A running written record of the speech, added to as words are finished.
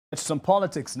Some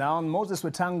politics now. Moses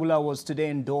Wetangula was today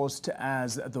endorsed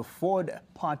as the Ford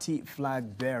party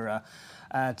flag bearer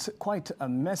at quite a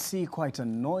messy, quite a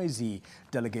noisy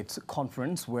delegates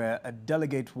conference where a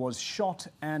delegate was shot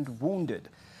and wounded.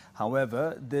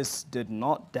 However, this did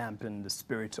not dampen the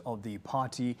spirit of the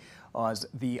party as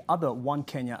the other One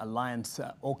Kenya Alliance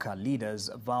OKA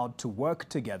leaders vowed to work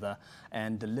together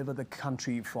and deliver the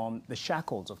country from the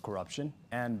shackles of corruption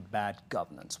and bad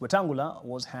governance. Wetangula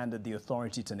was handed the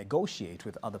authority to negotiate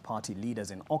with other party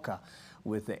leaders in OKA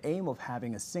with the aim of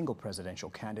having a single presidential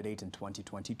candidate in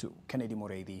 2022. Kennedy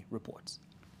Moreithi reports.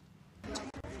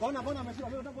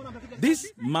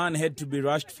 This man had to be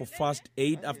rushed for first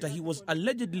aid after he was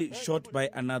allegedly shot by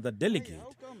another delegate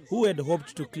who had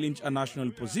hoped to clinch a national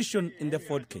position in the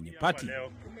Ford Kenya party.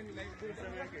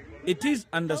 It is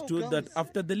understood that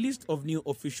after the list of new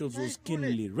officials was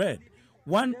keenly read,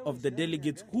 one of the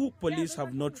delegates, who police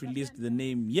have not released the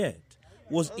name yet,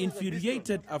 was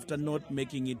infuriated after not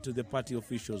making it to the party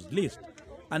officials list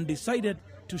and decided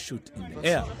to shoot in the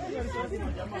air.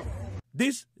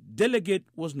 This delegate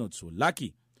was not so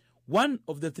lucky. One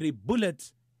of the 3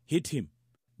 bullets hit him.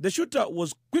 The shooter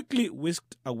was quickly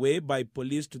whisked away by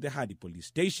police to the Hadi police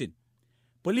station.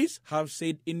 Police have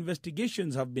said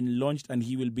investigations have been launched and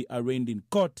he will be arraigned in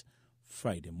court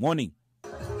Friday morning.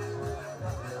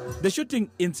 The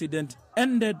shooting incident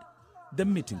ended the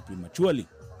meeting prematurely.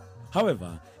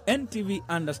 However, NTV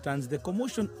understands the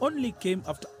commotion only came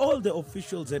after all the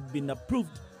officials had been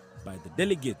approved by the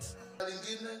delegates.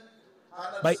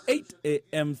 By 8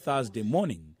 a.m. Thursday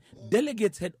morning,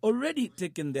 delegates had already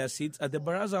taken their seats at the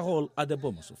Baraza Hall at the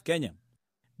Bomas of Kenya.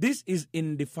 This is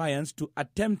in defiance to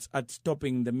attempts at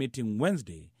stopping the meeting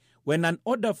Wednesday, when an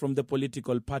order from the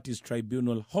political parties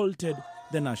tribunal halted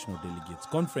the National Delegates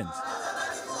Conference.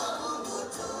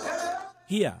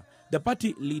 Here, the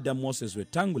party leader Moses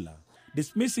Wetangula,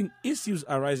 dismissing issues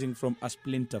arising from a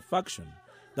splinter faction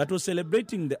that was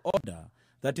celebrating the order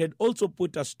that had also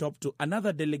put a stop to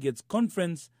another delegates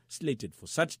conference slated for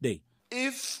such day.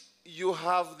 If you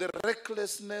have the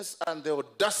recklessness and the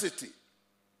audacity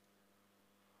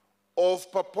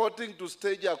of purporting to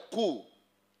stage a coup,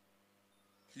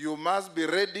 you must be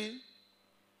ready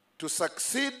to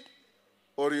succeed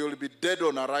or you'll be dead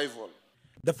on arrival.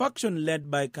 The faction led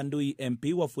by Kandui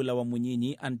MP Wafula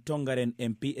Wamunyinyi and Tongaren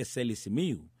MP Eseli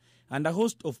Simiyu and a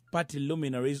host of party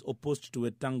luminaries opposed to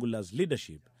Wetangula's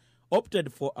leadership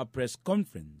opted for a press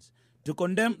conference to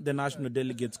condemn the National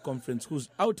Delegates Conference, whose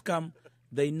outcome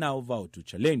they now vow to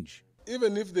challenge.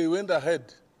 Even if they went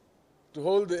ahead to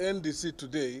hold the NDC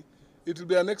today, it will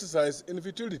be an exercise in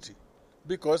futility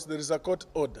because there is a court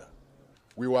order.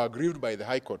 We were aggrieved by the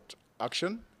High Court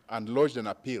action and lodged an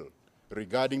appeal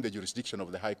regarding the jurisdiction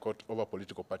of the High Court over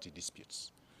political party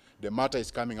disputes. The matter is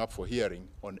coming up for hearing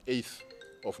on 8th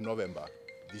of November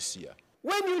this year.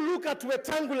 When you look at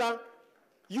Wetangula,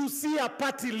 you see a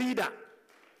party leader.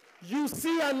 You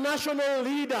see a national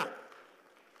leader.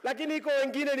 Lakini iko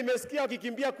wengine nimesikia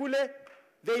wakikimbia kule,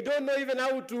 they don't know even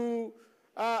how to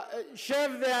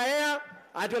shave their hair,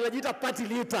 ati wanajiita party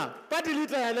leader. Party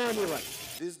leader ya nani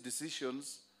bwana? These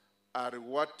decisions are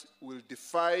what will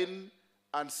define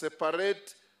and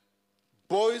separate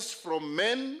boys from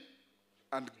men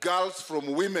and girls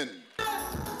from women.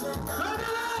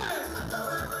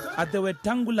 At the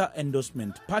Wetangula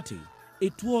endorsement party,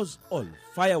 it was all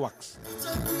fireworks.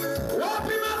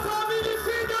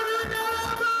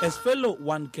 As fellow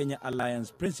One Kenya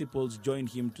Alliance principals joined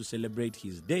him to celebrate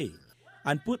his day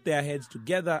and put their heads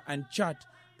together and chart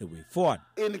the way forward.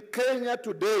 In Kenya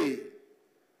today,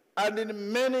 and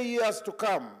in many years to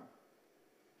come,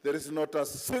 there is not a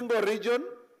single region,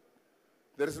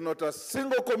 there is not a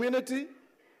single community,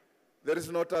 there is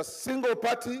not a single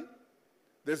party,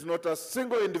 there is not a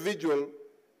single individual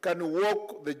can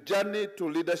walk the journey to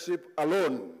leadership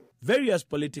alone. Various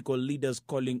political leaders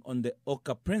calling on the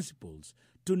OKA principles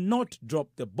to not drop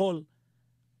the ball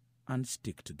and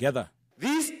stick together.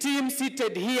 This team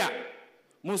seated here,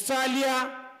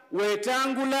 Musalia,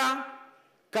 Wetangula,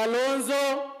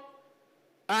 Kalonzo,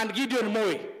 and Gideon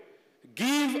Moi,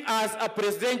 give us a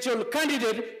presidential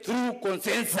candidate through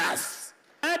consensus.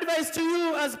 Advice to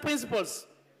you as principals,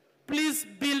 please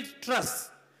build trust.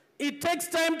 It takes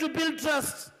time to build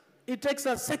trust. It takes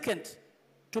a second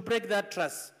to break that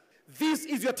trust. This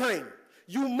is your time.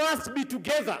 You must be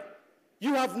together.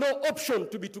 You have no option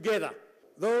to be together.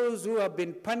 Those who have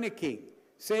been panicking,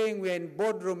 saying we're in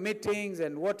boardroom meetings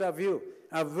and what have you,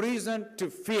 have reason to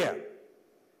fear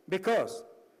because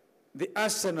the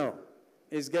arsenal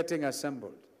is getting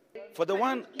assembled. For the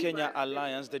One Kenya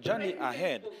Alliance, the journey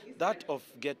ahead, that of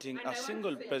getting a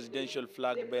single presidential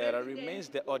flag bearer, remains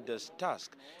the oddest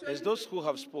task, as those who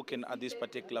have spoken at this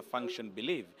particular function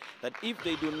believe that if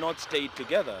they do not stay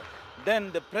together,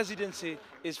 then the presidency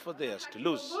is for theirs to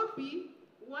lose.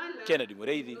 Kennedy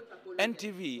Mureithi,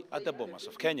 NTV at the Bomas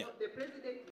of Kenya.